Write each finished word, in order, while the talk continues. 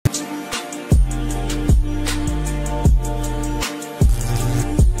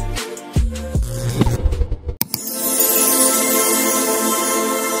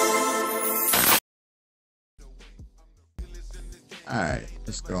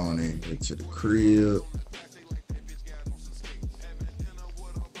on in here to the crib.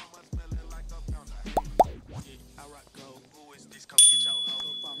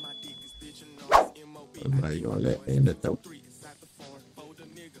 Like, all that in the dope.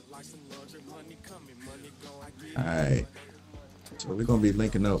 All right. So we're gonna be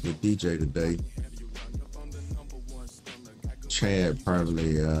linking up with DJ today. Chad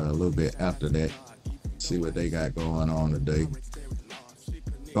probably a little bit after that. See what they got going on today.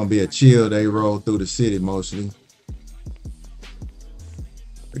 Gonna be a chill day, roll through the city mostly.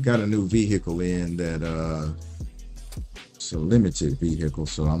 We got a new vehicle in that it's a limited vehicle,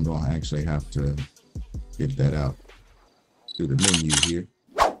 so I'm gonna actually have to get that out through the menu here.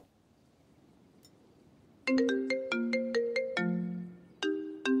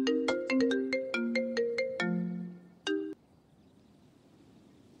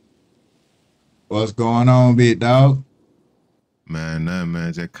 What's going on, big dog? Man,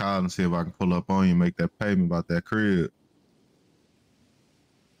 man, just call and see if I can pull up on you and make that payment about that crib.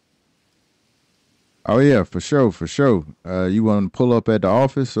 Oh yeah, for sure, for sure. You want to pull up at the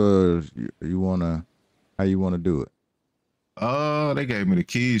office, or you want to? How you want to do it? They gave me the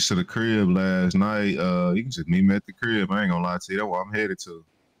keys to the crib last night. You can just meet me at the crib. I ain't gonna lie to you. That's where I'm headed to.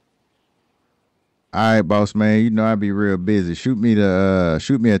 All right, boss man. You know I be real busy. Shoot me a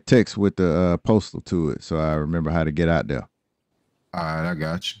text with the postal to it, so I remember how to get out there. All right, I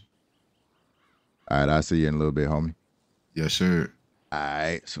got you. All right, I'll see you in a little bit, homie. Yes, sir. All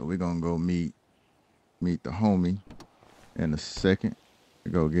right, so we're gonna go meet the homie in a second.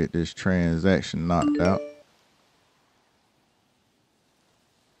 We go get this transaction knocked out.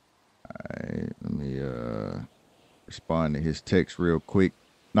 All right, let me respond to his text real quick.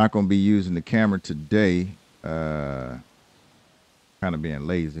 Not gonna be using the camera today. Kind of being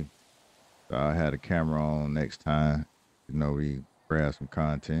lazy. So I had a camera on next time. You know, we grab some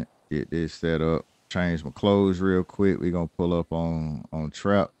content, get this set up, change my clothes real quick. We gonna pull up on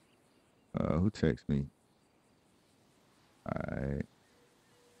Trap. Who texted me? All right.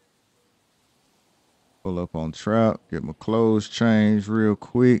 Pull up on Trap, get my clothes changed real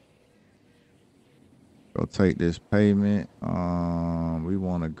quick. Go take this payment. We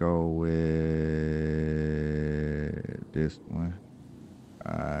want to go with this one.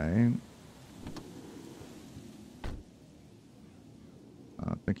 All right.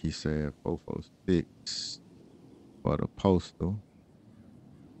 I think he said 446 for the postal.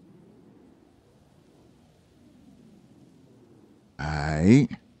 All right.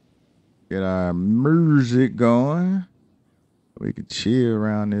 Get our music going. We can chill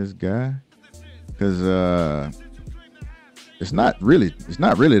around this guy. Cause it's not really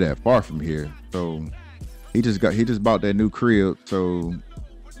that far from here. So he just bought that new crib. So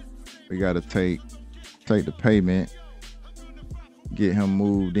we gotta take the payment, get him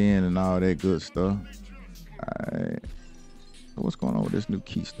moved in and all that good stuff. All right. So what's going on with this new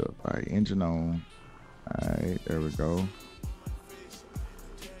key stuff? All right, engine on. All right, there we go.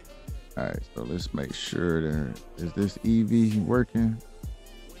 All right, so let's make sure that is this EV working?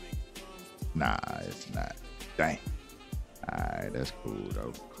 Nah, it's not. Dang. All right, that's cool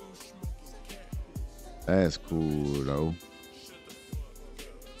though. That's cool though.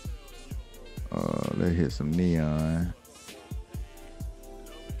 Let's hit some neon.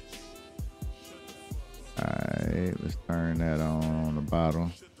 All right, let's turn that on the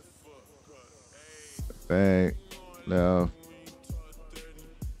bottom. Back, left.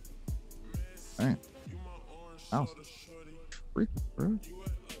 Dang. That was freaking, bro.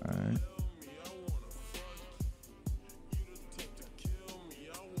 All right.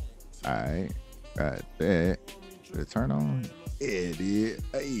 All right, got that. Did it turn on? Yeah, it did.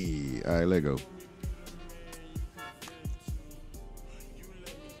 Hey, all right, let go.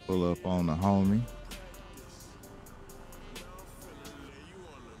 Pull up on the homie.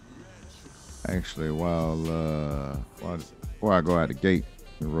 Actually, before I go out the gate,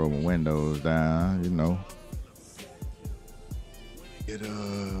 roll my windows down, you know. Get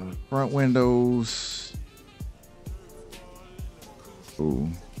front windows. Ooh.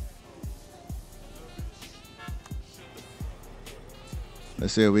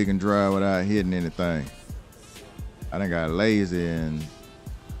 Let's see if we can drive without hitting anything. I done got lazy and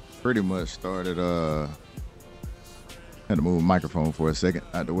pretty much started had to move the microphone for a second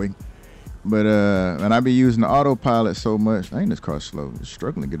out the way. But and I be using the autopilot so much. Ain't this car slow? It's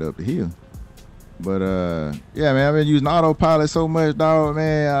struggling to get up the hill. But yeah, man, I've been using autopilot so much, dog,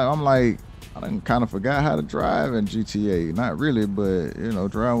 man. I'm like, I done kind of forgot how to drive in GTA. Not really, but you know,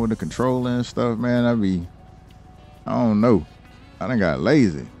 driving with the controller and stuff, man. I don't know. I done got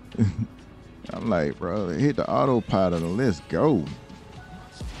lazy. I'm like, bro, hit the autopilot and let's go.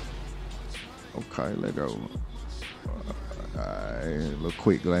 Okay, let go. Alright, little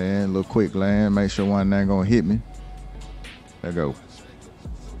quick glance. Make sure one ain't gonna hit me. Let go.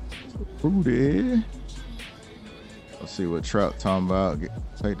 Booty. Let's see what Trout talking about.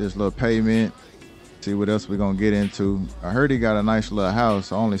 Take this little payment. See what else we gonna get into. I heard he got a nice little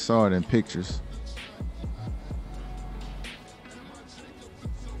house. I only saw it in pictures.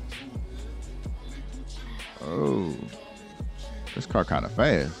 Oh, this car kind of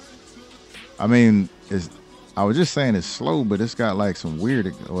fast. I mean, I was just saying it's slow, but it's got like some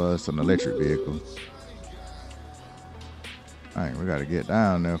weird. Well, it's an electric vehicle. All right, we got to get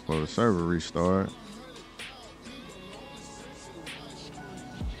down there for the server restart.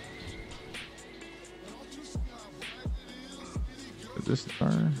 Is this the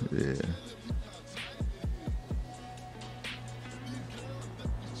turn? Yeah.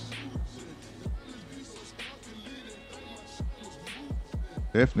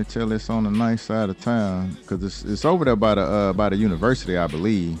 Definitely tell it's on the nice side of town because it's over there by the university, I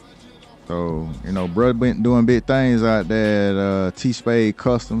believe. So, you know, bro been doing big things out there at TSpade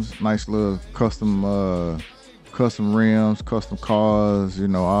Customs. Nice little custom rims, custom cars, you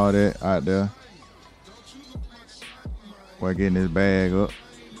know, all that out there. Boy getting his bag up.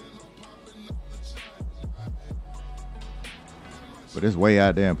 But it's way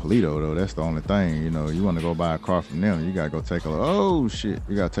out there in Polito, though. That's the only thing. You know, you want to go buy a car from them, you got to go take oh, shit.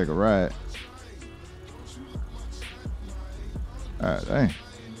 You got to take a ride. All right, dang.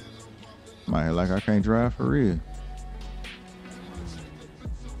 My head like I can't drive for real.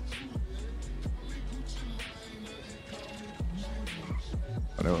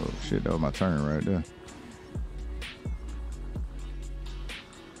 Oh, shit, that was my turn right there.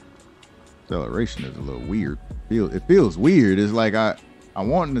 Acceleration is a little weird. It feels weird. It's like I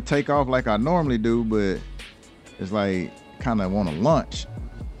want to take off like I normally do, but it's like kind of want to launch.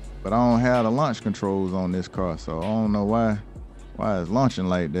 But I don't have the launch controls on this car, so I don't know why it's launching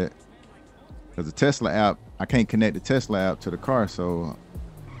like that. Because the Tesla app, I can't connect the Tesla app to the car, so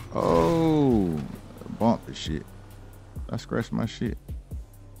bump this shit. I scratched my shit.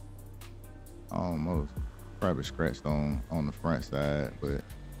 Almost. Probably scratched on the front side, but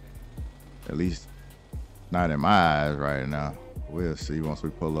at least not in my eyes right now. We'll see once we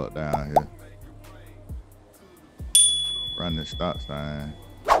pull up down here. Run this stop sign.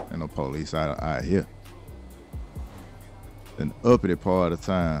 Ain't no police out here. Then uppity part of the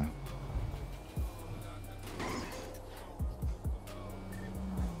time.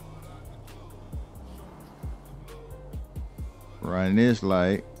 Running this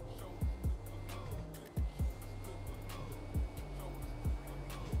light.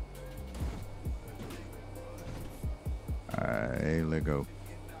 Alright, let go.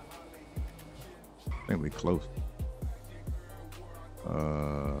 I think we close.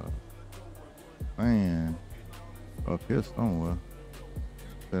 Man, up here somewhere.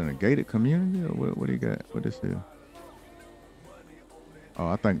 Is that in a gated community or what do you got? What is this? Oh,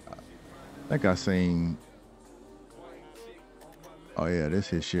 I think I seen. Oh yeah, this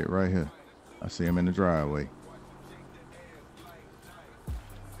his shit right here. I see him in the driveway.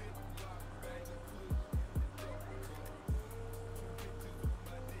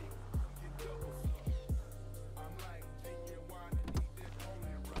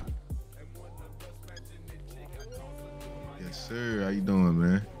 Yes, sir. How you doing,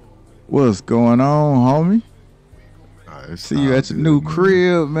 man? What's going on, homie? See you at your new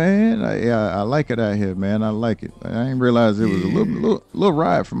crib, man. I like it out here, man. I like it. I didn't realize it was a little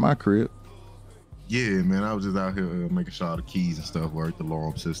ride from my crib. Yeah, man. I was just out here making sure all the keys and stuff work, the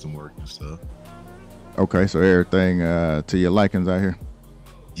alarm system worked and stuff. Okay, so everything to your likings out here.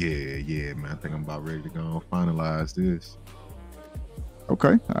 Yeah, man. I think I'm about ready to go finalize this.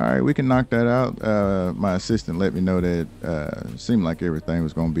 Okay, all right, we can knock that out. My assistant let me know that seemed like everything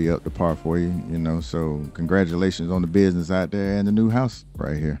was gonna be up to par for you, you know. So congratulations on the business out there and the new house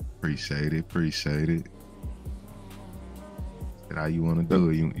right here. Appreciate it. How you want to do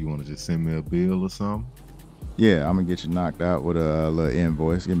it? You want to just send me a bill or something? Yeah, I'm gonna get you knocked out with a little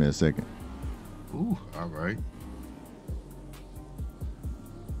invoice. Give me a second. Ooh, all right.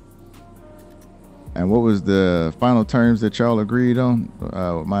 And what was the final terms that y'all agreed on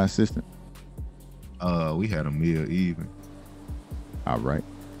with my assistant? We had a meal even. All right.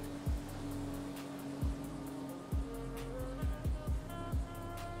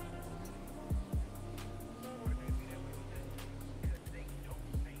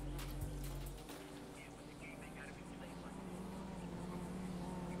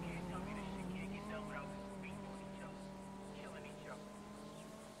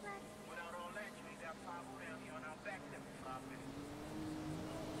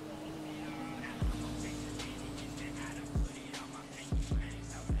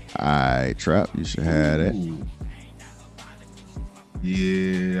 Alright, Trap, you should have that. Ooh.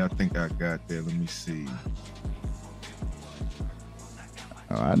 Yeah, I think I got that. Let me see.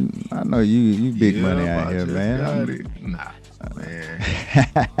 Oh, I know you big money out I here, just man. got it. Nah, man.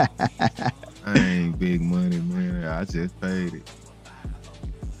 I ain't big money, man. I just paid it.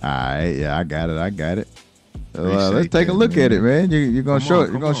 Alright, yeah, I got it. Appreciate Let's take a that, look at it, man. You gonna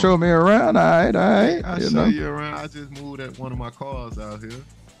show me around? All right. I'll show you around. I just moved at one of my cars out here.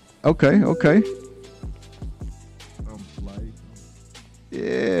 Okay. Like,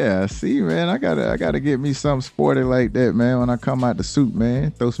 Yeah, see, man, I gotta get me something sporty like that, man. When I come out the suit,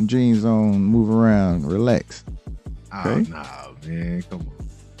 man, throw some jeans on, move around, relax. Okay. Oh, nah, man, come on. Right,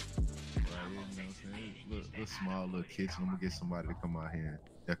 you know what I'm saying? Little small little kitchen. I'm gonna get somebody to come out here and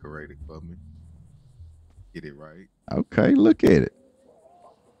decorate it for me. Get it right. Okay, look at it.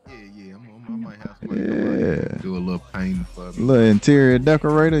 Yeah. I might have somebody come out here and do a little painting for me. Little interior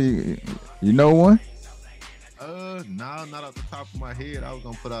decorator. You know one? No, not off the top of my head. I was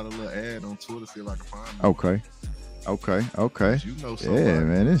gonna put out a little ad on Twitter, see if I can find it. Okay. You know somebody. Yeah,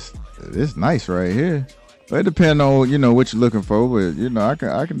 man, it's nice right here. But it depends on what you're looking for, but I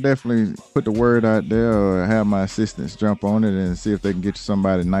can definitely put the word out there or have my assistants jump on it and see if they can get you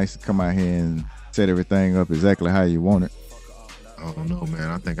somebody nice to come out here and set everything up exactly how you want it. I don't know,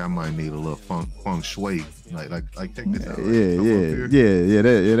 man. I think I might need a little feng shui. Like check this out.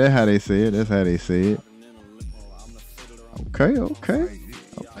 Yeah. That's how they say it. Okay.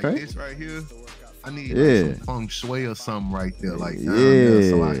 Like this right here. I need like some feng shui or something right there. Like down there.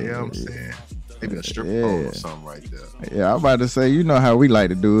 So you know what I'm saying? Maybe a strip pole or something right there. Yeah, I'm about to say, you know how we like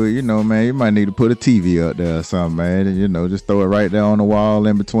to do it. Man, you might need to put a TV up there or something, man. And, just throw it right there on the wall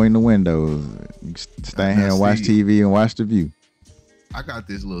in between the windows. You stand here and watch TV and watch the view. I got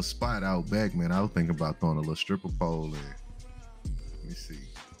this little spot out back, man. I was thinking about throwing a little stripper pole in. Let me see.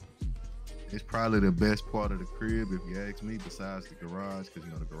 It's probably the best part of the crib, if you ask me, besides the garage, because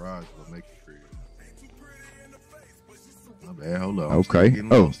the garage will make the crib. My bad, hold on. I'm still getting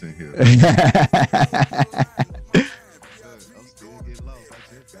lost in here. I'm still getting lost. I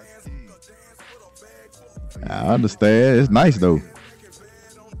just got the keys. I understand. It's nice though.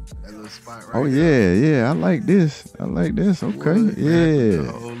 That little spot right yeah. I like this. Okay. Yeah.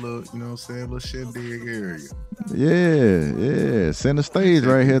 The whole little, you know what I'm saying, little shindig area. Yeah. Center stage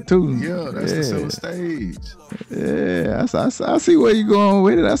right here too. Yeah, that's the center stage. Yeah, I see where you're going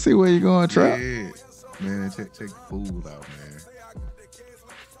with it. I see where you're going, Trap. Yeah. Man, check the food out, man.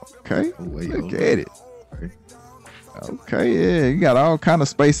 Okay, look at it. Okay, yeah, you got all kind of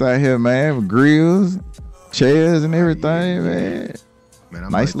space out here, man, with grills, chairs, and everything, man.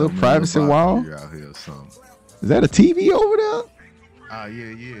 Nice little privacy wall. Out here or something. Is that a TV over there?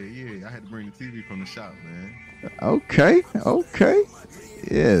 Yeah. I had to bring the TV from the shop, man. Okay.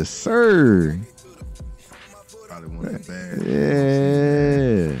 Yes, sir. Probably one of the bad.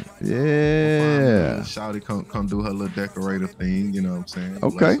 Yeah. Shawty come do her little decorative thing, you know what I'm saying?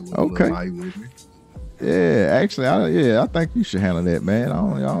 Okay. With me. Yeah, actually, I think you should handle that, man. I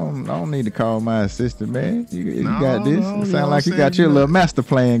don't need to call my assistant, man. You got this. It sounds like you got your little master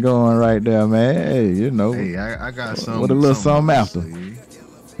plan going right there, man. Hey, Hey, I got something. With a little something after.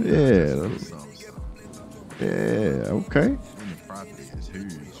 Yeah. Yeah. Okay. And the property is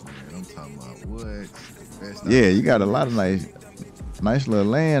huge, man. I'm talking about what? Yeah, you got a lot of nice little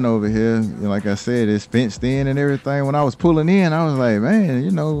land over here. Like I said, it's fenced in and everything. When I was pulling in, I was like,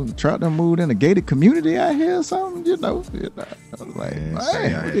 man, Trout done moved in a gated community out here or something, I was like, man,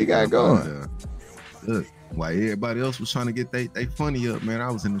 what they got going? Look, while everybody else was trying to get they funny up, man,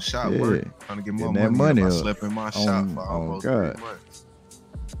 I was in the shop working, trying to get my money up. I slept in my shop for almost 3 months.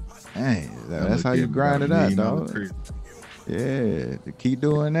 Dang, that's how you grind it out, dog. Yeah, to keep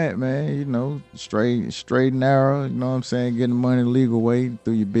doing that, man, straight and narrow, you know what I'm saying, getting money the legal way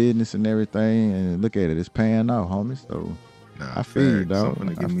through your business and everything, and look at it, it's paying off, homie, so I feel you, dog. I'm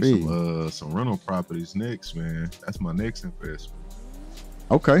gonna give me some rental properties next, man. That's my next investment.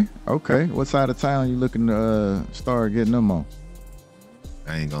 Okay. What side of town you looking to start getting them on?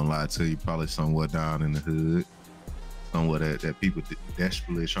 I ain't gonna lie to you, probably somewhere down in the hood, somewhere that people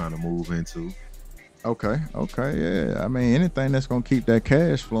desperately trying to move into. Okay, yeah. I mean, anything that's gonna keep that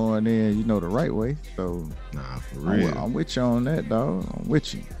cash flowing in, the right way. So, nah, for real. I'm with you on that, dog. I'm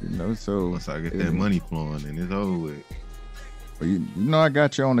with you. So once I get that money flowing, and it's over with. Well, I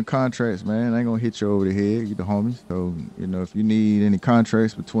got you on the contracts, man. I ain't gonna hit you over the head. You the homies. So, if you need any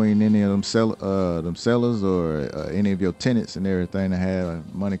contracts between any of them sellers or any of your tenants and everything to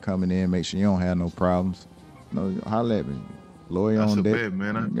have money coming in, make sure you don't have no problems. Holler at me. Lawyer on deck. Bet,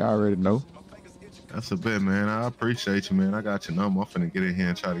 man. You already know. That's a bet, man. I appreciate you, man. I got your number. I'm finna get in here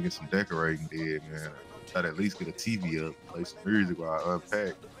and try to get some decorating did, man. Try to at least get a TV up, play some music while I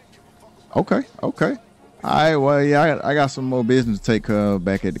unpack. Okay. All right. Well, yeah, I got some more business to take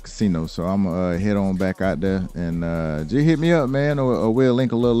back at the casino, so I'm gonna head on back out there and just hit me up, man, or we'll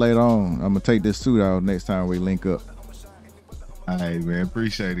link a little later on. I'm gonna take this suit out next time we link up. All right, man.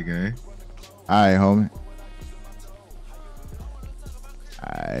 Appreciate it, gang. All right, homie.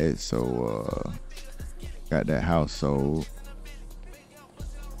 All right, so got that house sold.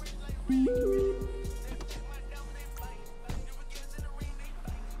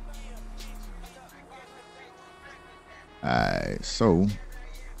 Alright, so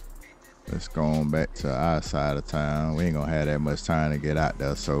let's go on back to our side of town. We ain't gonna have that much time to get out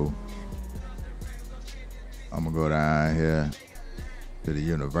there, so I'm gonna go down here to the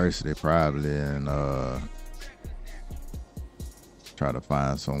university probably and try to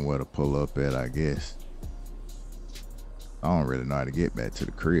find somewhere to pull up at, I guess. I don't really know how to get back to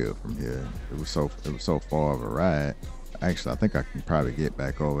the crib from here. It was so far of a ride. Actually, I think I can probably get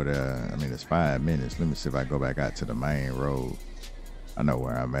back over there. I mean, it's 5 minutes. Let me see if I go back out to the main road. I know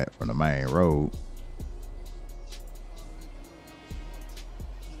where I'm at from the main road.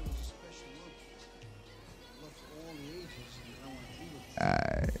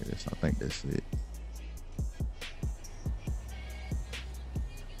 Alright, I think that's it.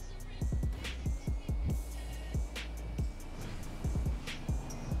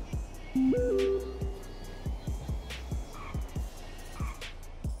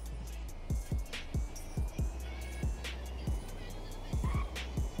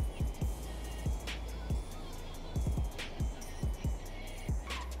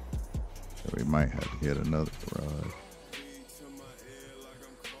 We might have to hit another garage.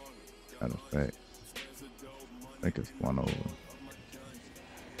 Matter of fact, I think it's one over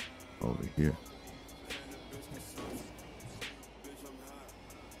here.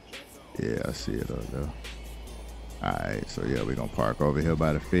 Yeah, I see it over there. All right, so yeah, we're gonna park over here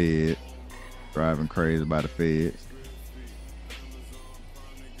by the Fed. Driving crazy by the Feds.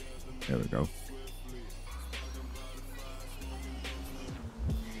 There we go.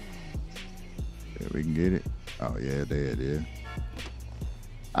 Yeah, we can get it. Oh yeah, there it is.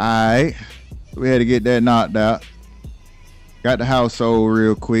 All right, we had to get that knocked out. Got the house sold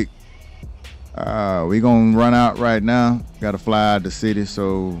real quick. We gonna run out right now. Gotta fly out the city,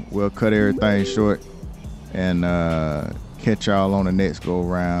 so we'll cut everything short and catch y'all on the next go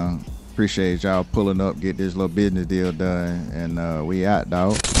round. Appreciate y'all pulling up, get this little business deal done, and we out,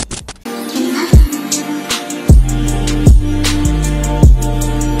 dog.